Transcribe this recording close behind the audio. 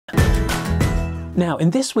Now,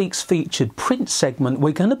 in this week's featured print segment,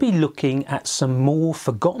 we're going to be looking at some more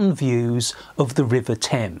forgotten views of the River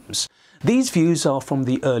Thames. These views are from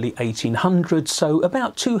the early 1800s, so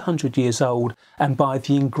about 200 years old, and by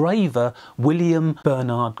the engraver William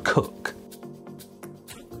Bernard Cook.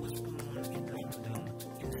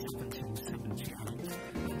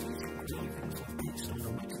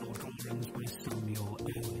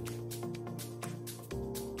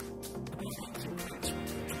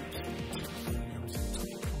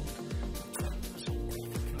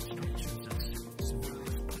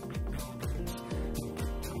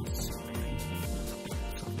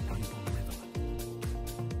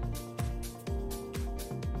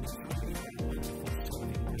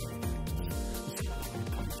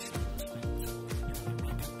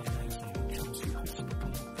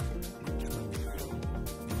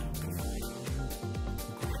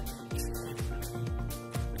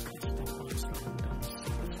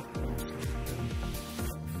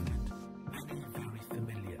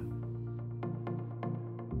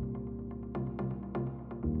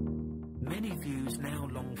 Many views now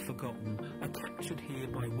long forgotten are captured here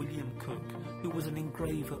by William Cook, who was an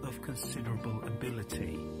engraver of considerable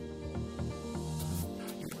ability.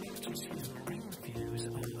 His marine views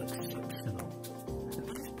are exceptional.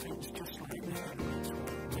 These prints, just like their maps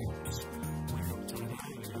we looked at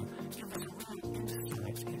earlier, give us a real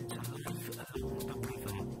insight into life along the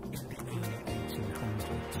river in the early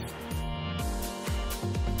 1800s.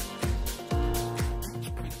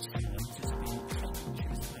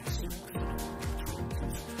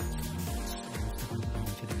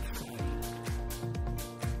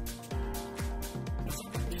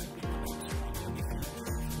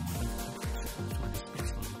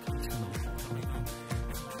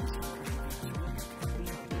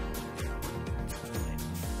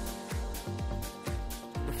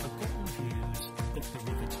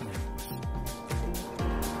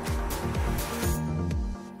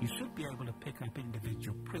 Pick up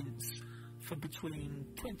individual prints for between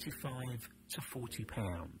 £25 to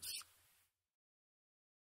 £40.